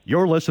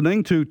You're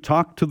listening to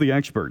Talk to the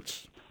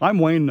Experts. I'm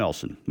Wayne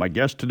Nelson. My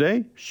guest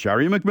today,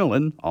 Sherry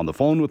MacMillan, on the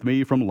phone with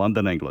me from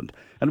London, England.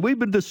 And we've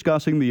been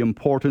discussing the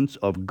importance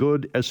of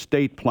good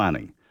estate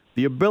planning,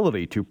 the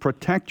ability to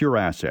protect your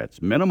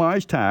assets,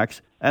 minimize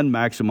tax, and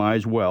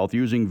maximize wealth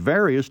using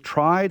various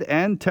tried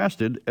and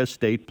tested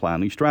estate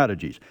planning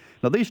strategies.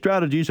 Now, these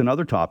strategies and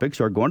other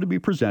topics are going to be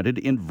presented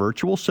in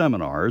virtual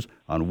seminars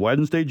on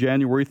Wednesday,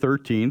 January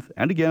 13th,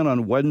 and again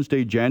on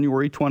Wednesday,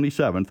 January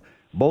 27th,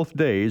 both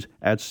days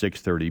at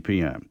 6:30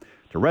 p.m.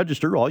 To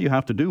register, all you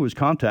have to do is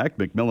contact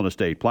MacMillan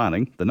Estate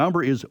Planning. The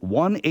number is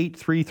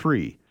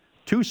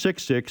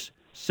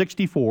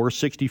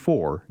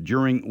 1-833-266-6464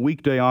 during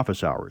weekday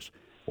office hours,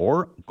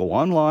 or go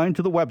online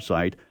to the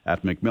website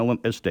at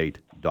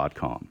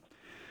macmillanestate.com.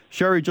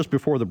 Sherry, just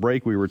before the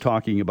break, we were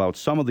talking about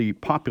some of the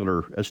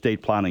popular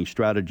estate planning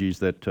strategies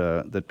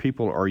that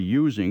people are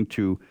using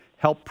to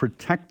help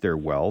protect their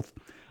wealth.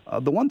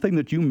 The one thing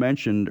that you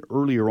mentioned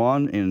earlier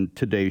on in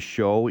today's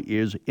show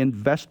is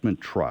investment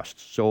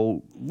trusts.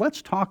 So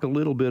let's talk a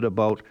little bit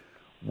about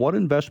what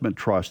investment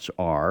trusts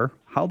are,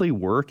 how they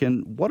work,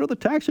 and what are the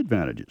tax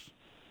advantages?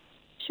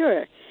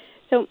 Sure.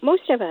 So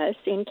most of us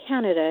in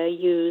Canada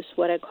use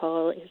what I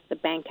call is the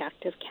Bank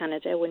Act of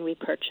Canada when we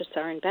purchase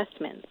our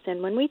investments.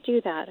 And when we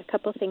do that, a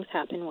couple things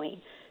happen,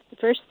 Wayne. The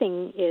first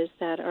thing is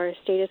that our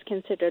estate is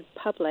considered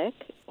public,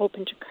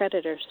 open to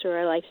creditors through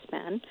our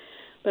lifespan,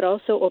 but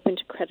also open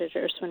to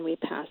creditors when we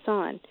pass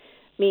on,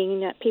 meaning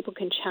that people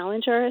can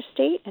challenge our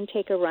estate and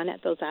take a run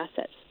at those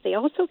assets. They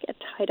also get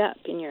tied up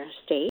in your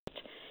estate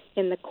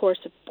in the course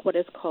of what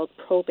is called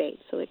probate,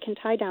 so it can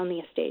tie down the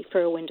estate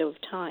for a window of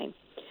time.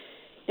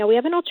 Now, we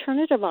have an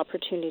alternative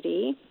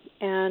opportunity,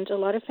 and a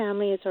lot of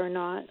families are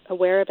not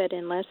aware of it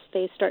unless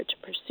they start to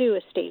pursue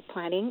estate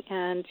planning,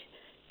 and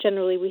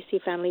generally we see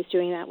families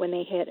doing that when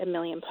they hit $1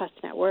 million plus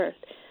net worth.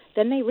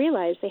 Then they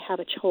realize they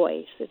have a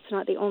choice. It's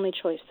not the only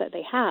choice that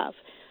they have.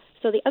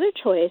 So the other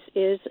choice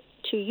is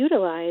to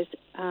utilize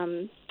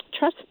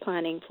trust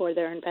planning for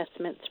their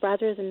investments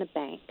rather than the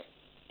bank.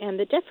 And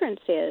the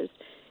difference is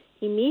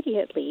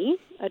immediately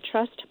a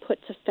trust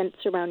puts a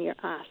fence around your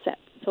assets.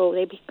 So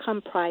they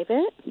become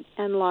private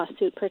and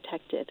lawsuit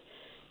protected,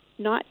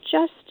 not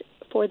just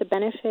for the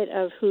benefit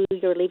of who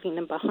you're leaving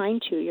them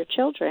behind to, your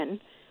children,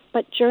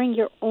 but during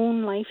your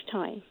own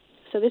lifetime.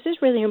 So this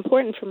is really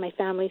important for my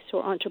families who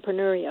are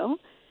entrepreneurial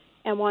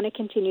and want to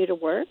continue to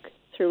work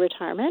through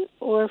retirement,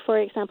 or, for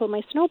example,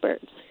 my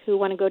snowbirds who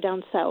want to go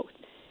down south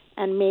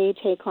and may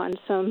take on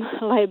some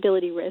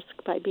liability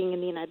risk by being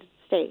in the United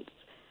States.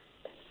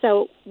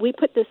 So we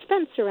put this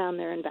fence around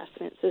their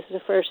investments. This is the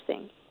first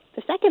thing.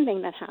 The second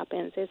thing that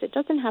happens is it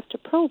doesn't have to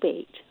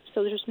probate,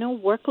 so there's no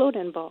workload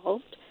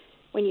involved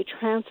when you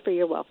transfer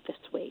your wealth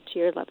this way to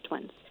your loved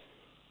ones.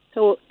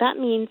 So that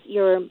means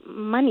your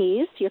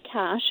monies, your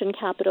cash and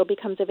capital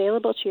becomes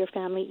available to your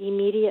family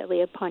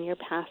immediately upon your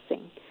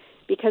passing,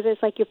 because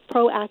it's like you've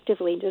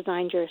proactively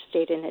designed your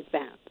estate in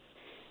advance.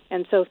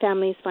 And so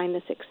families find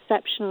this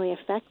exceptionally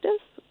effective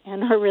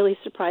and are really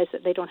surprised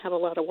that they don't have a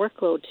lot of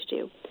workload to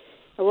do.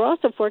 And we're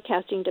also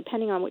forecasting,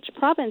 depending on which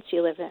province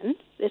you live in,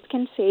 this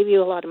can save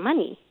you a lot of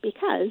money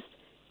because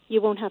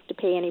you won't have to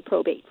pay any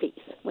probate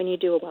fees when you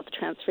do a wealth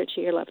transfer to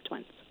your loved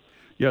ones.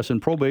 Yes,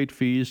 and probate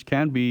fees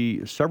can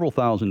be several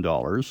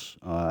 $1,000s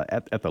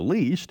at the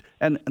least.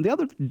 And the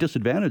other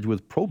disadvantage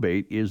with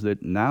probate is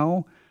that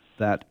now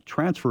that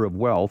transfer of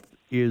wealth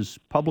is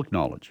public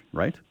knowledge,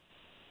 right?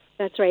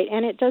 That's right,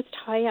 and it does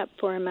tie up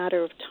for a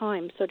matter of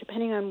time. So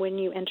depending on when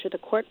you enter the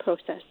court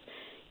process,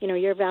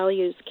 your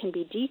values can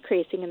be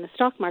decreasing in the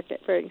stock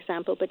market, for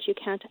example, but you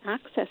can't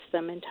access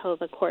them until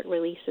the court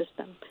releases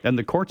them. And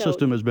the court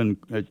system has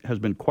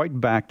been quite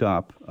backed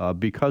up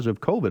because of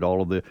COVID,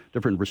 all of the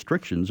different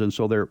restrictions, and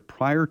so they're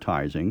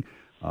prioritizing,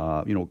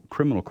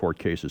 criminal court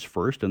cases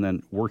first, and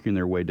then working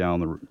their way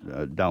down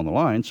the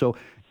line. So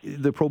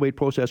the probate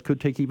process could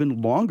take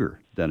even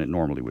longer than it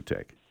normally would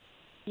take.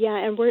 Yeah,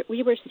 and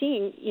we were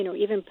seeing,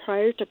 even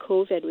prior to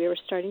COVID, we were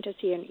starting to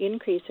see an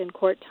increase in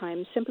court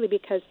time simply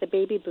because the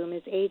baby boom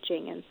is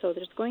aging, and so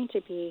there's going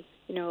to be,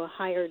 a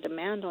higher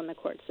demand on the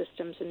court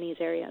systems in these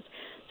areas.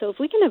 So if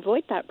we can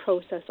avoid that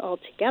process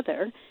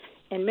altogether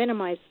and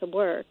minimize the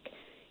work,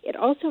 it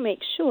also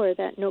makes sure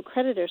that no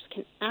creditors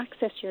can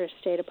access your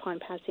estate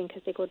upon passing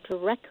because they go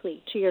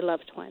directly to your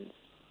loved ones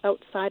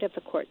outside of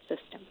the court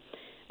system.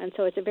 And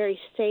so it's a very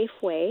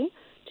safe way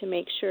to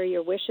make sure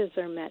your wishes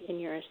are met in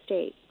your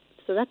estate.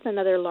 So that's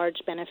another large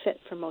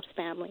benefit for most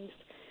families.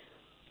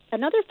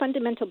 Another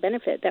fundamental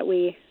benefit that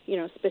we,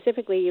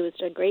 specifically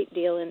used a great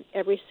deal in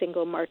every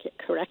single market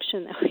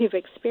correction that we've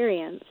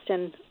experienced,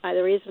 and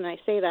the reason I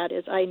say that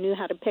is I knew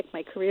how to pick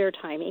my career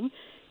timing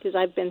because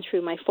I've been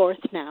through my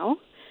fourth now.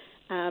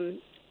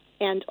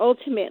 And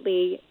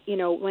ultimately,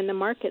 when the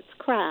markets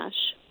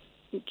crash,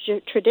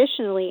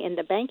 traditionally in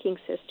the banking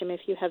system,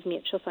 if you have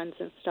mutual funds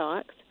and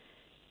stocks,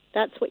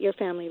 that's what your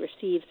family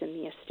receives in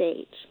the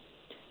estate.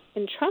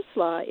 In trust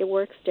law, it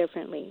works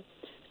differently.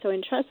 So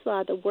in trust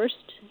law, the worst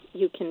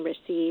you can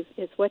receive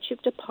is what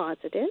you've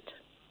deposited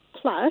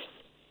plus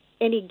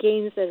any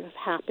gains that have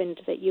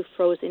happened that you've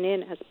frozen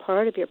in as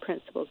part of your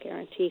principal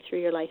guarantee through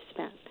your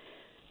lifespan.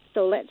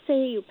 So let's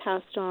say you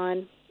passed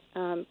on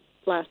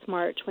last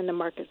March when the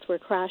markets were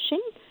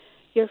crashing.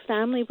 Your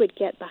family would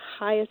get the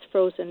highest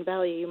frozen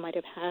value you might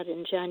have had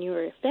in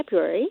January or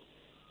February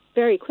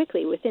very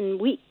quickly, within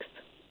weeks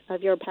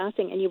of your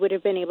passing, and you would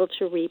have been able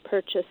to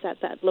repurchase at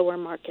that lower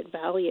market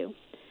value.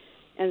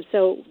 And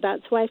so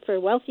that's why for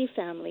wealthy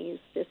families,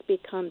 this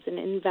becomes an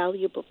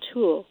invaluable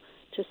tool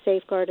to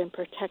safeguard and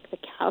protect the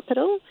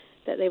capital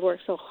that they work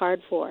so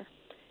hard for.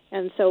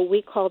 And so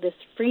we call this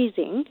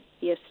freezing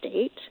the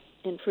estate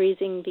and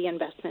freezing the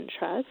investment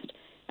trust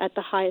at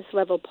the highest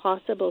level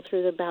possible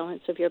through the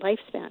balance of your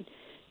lifespan,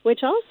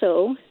 which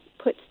also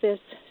puts this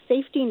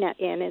safety net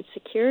in and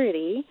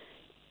security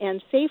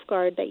and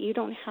safeguard that you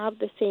don't have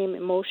the same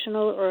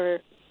emotional or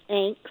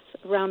angst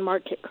around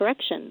market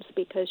corrections,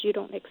 because you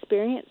don't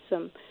experience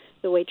them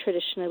the way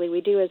traditionally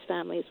we do as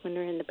families when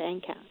we're in the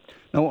Bank Act.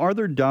 Now, are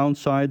there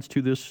downsides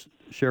to this,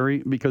 Sherry?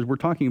 Because we're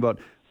talking about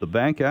the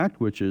Bank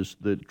Act, which is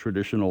the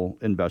traditional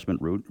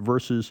investment route,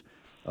 versus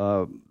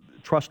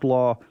trust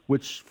law,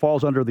 which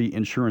falls under the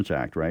Insurance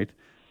Act, right?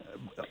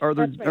 Are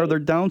there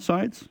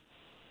downsides?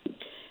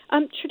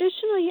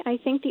 Traditionally, I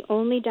think the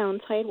only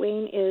downside,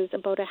 Wayne, is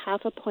about a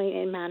half a point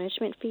in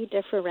management fee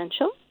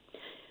differential.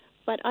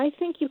 But I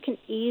think you can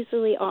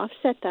easily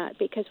offset that,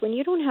 because when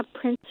you don't have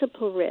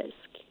principal risk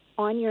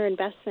on your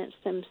investments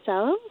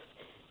themselves,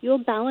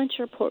 you'll balance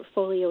your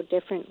portfolio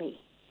differently.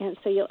 And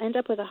so you'll end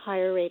up with a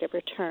higher rate of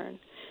return.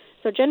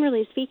 So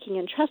generally speaking,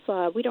 in trust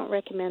law, we don't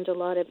recommend a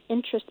lot of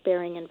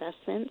interest-bearing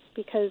investments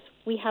because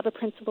we have a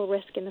principal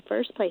risk in the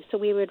first place. So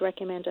we would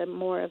recommend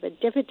more of a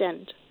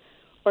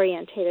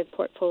dividend-orientated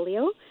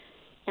portfolio,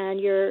 and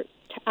your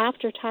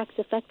after-tax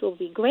effect will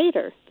be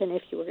greater than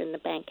if you were in the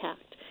Bank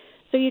Act.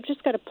 So you've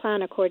just got to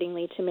plan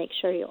accordingly to make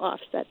sure you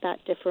offset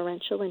that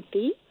differential in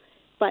fee.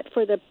 But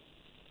for the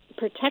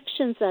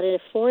protections that it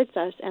affords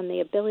us and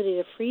the ability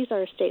to freeze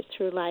our estate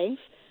through life,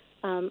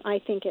 I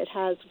think it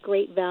has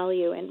great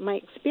value. And my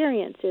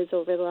experience is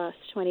over the last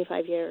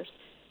 25 years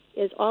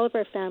is all of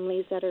our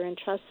families that are in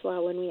trust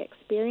law, when we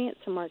experience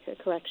a market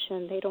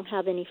correction, they don't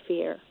have any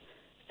fear.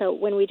 So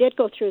when we did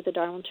go through the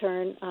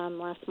downturn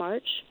last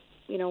March,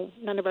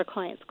 none of our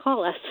clients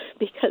call us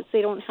because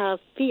they don't have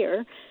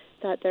fear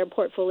that their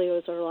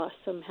portfolios are lost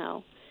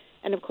somehow.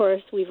 And of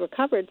course, we've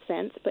recovered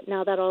since, but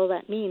now that all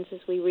that means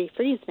is we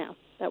refreeze now,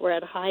 that we're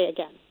at a high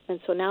again. And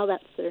so now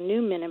that's their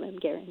new minimum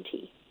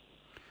guarantee.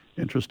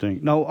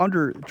 Interesting. Now,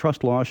 under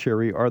trust law,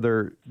 Sherry, are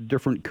there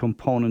different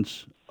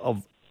components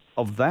of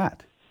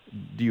that?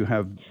 Do you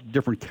have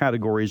different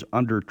categories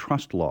under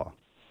trust law?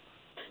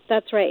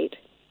 That's right.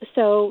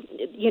 So,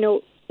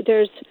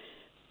 there's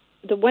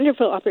the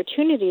wonderful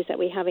opportunities that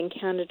we have in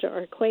Canada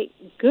are quite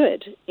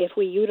good if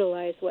we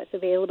utilize what's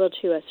available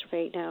to us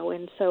right now.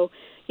 And so,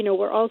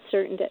 we're all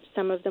certain that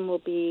some of them will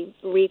be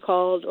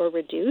recalled or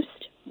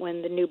reduced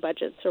when the new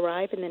budgets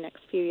arrive in the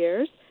next few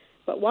years.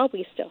 But while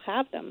we still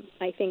have them,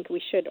 I think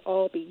we should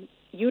all be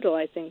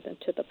utilizing them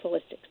to the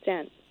fullest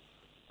extent.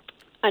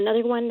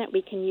 Another one that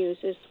we can use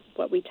is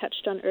what we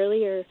touched on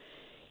earlier,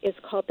 is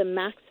called the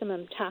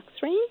maximum tax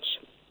range.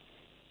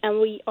 And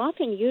we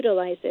often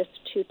utilize this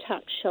to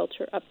tax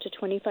shelter up to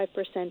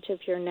 25% of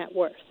your net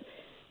worth.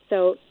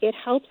 So it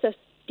helps us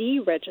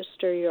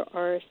deregister your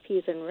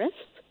RSPs and risks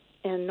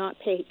and not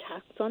pay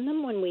tax on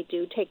them when we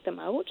do take them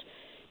out.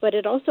 But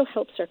it also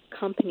helps our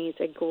companies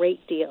a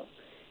great deal,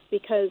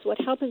 because what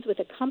happens with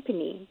a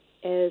company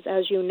is,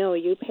 as you know,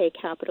 you pay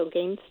capital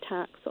gains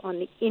tax on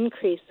the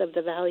increase of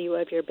the value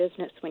of your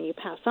business when you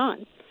pass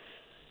on.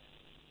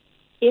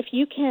 If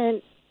you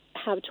can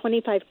have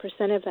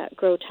 25% of that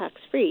grow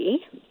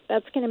tax-free,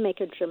 that's going to make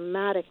a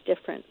dramatic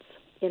difference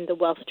in the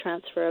wealth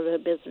transfer of a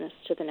business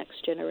to the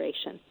next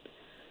generation.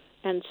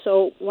 And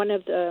so one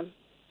of the,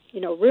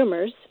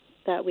 rumors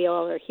that we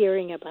all are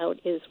hearing about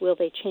is, will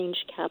they change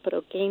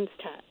capital gains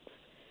tax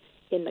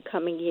in the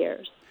coming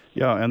years?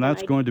 Yeah, and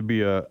that's going to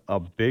be a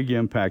big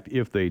impact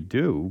if they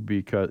do,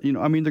 because,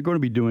 they're going to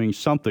be doing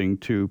something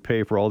to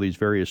pay for all these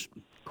various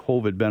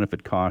COVID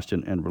benefit costs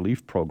and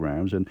relief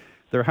programs. And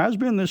there has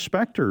been this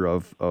specter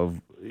of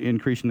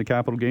increasing the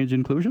capital gains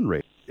inclusion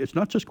rate. It's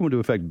not just going to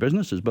affect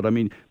businesses, but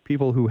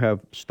people who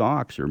have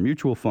stocks or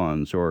mutual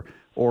funds or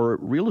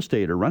real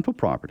estate or rental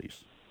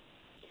properties.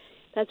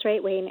 That's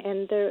right, Wayne.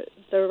 And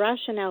the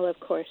rationale, of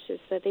course, is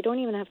that they don't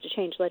even have to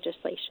change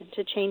legislation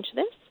to change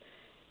this,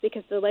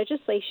 because the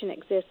legislation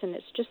exists and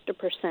it's just a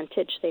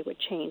percentage they would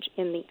change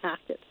in the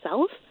act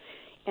itself.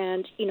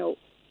 And,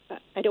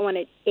 I don't want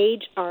to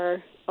age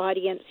our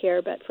audience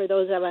here, but for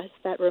those of us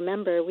that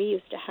remember, we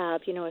used to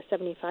have, a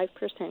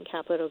 75%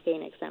 capital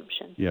gain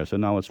exemption. Yes, and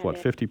now it's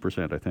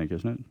 50%, I think,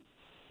 isn't it?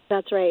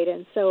 That's right.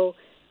 And so,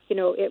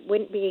 it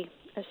wouldn't be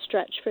a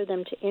stretch for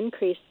them to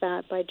increase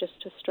that by just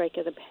a strike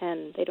of the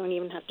pen. They don't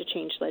even have to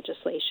change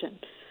legislation.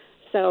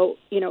 So,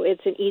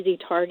 it's an easy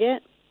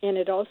target, and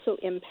it also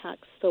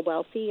impacts the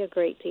wealthy a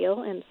great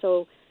deal. And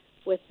so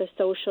with the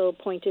social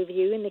point of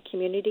view in the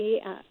community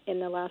in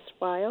the last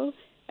while,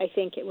 I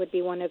think it would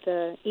be one of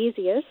the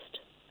easiest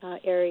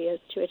areas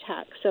to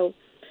attack. So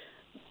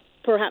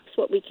perhaps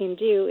what we can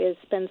do is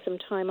spend some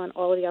time on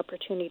all of the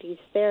opportunities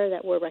there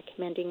that we're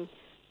recommending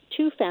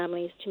to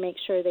families to make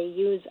sure they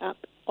use up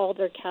all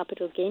their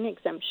capital gain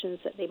exemptions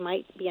that they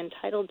might be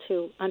entitled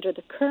to under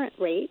the current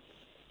rates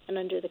and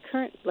under the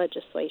current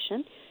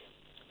legislation,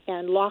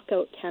 and lock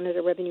out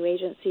Canada Revenue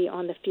Agency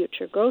on the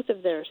future growth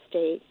of their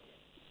estate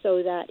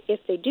so that if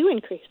they do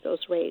increase those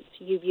rates,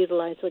 you've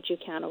utilized what you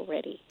can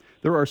already.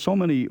 There are so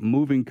many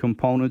moving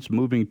components,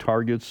 moving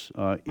targets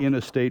in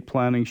estate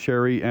planning,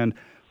 Sherry, and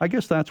I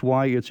guess that's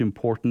why it's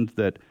important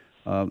that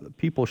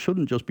people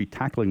shouldn't just be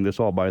tackling this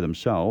all by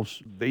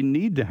themselves. They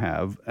need to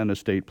have an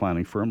estate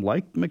planning firm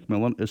like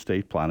MacMillan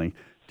Estate Planning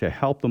to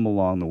help them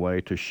along the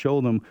way, to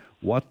show them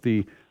what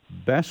the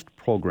best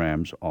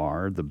programs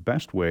are, the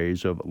best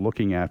ways of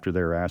looking after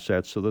their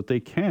assets so that they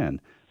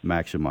can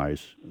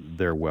maximize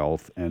their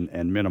wealth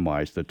and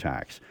minimize the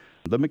tax.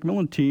 The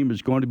MacMillan team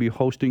is going to be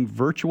hosting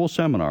virtual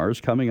seminars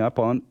coming up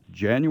on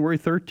January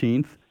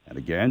 13th and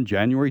again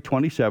January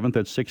 27th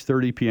at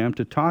 6:30 p.m.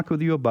 to talk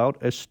with you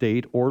about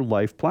estate or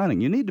life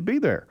planning. You need to be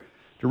there.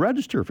 To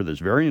register for this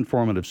very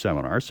informative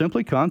seminar,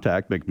 simply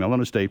contact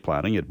MacMillan Estate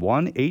Planning at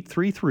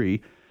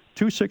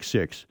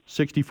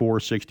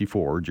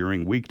 1-833-266-6464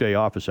 during weekday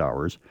office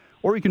hours,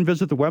 or you can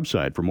visit the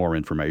website for more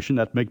information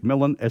at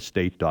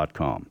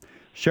macmillanestate.com.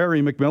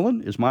 Sherry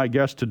MacMillan is my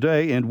guest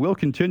today, and we'll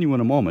continue in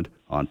a moment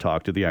on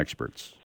Talk to the Experts.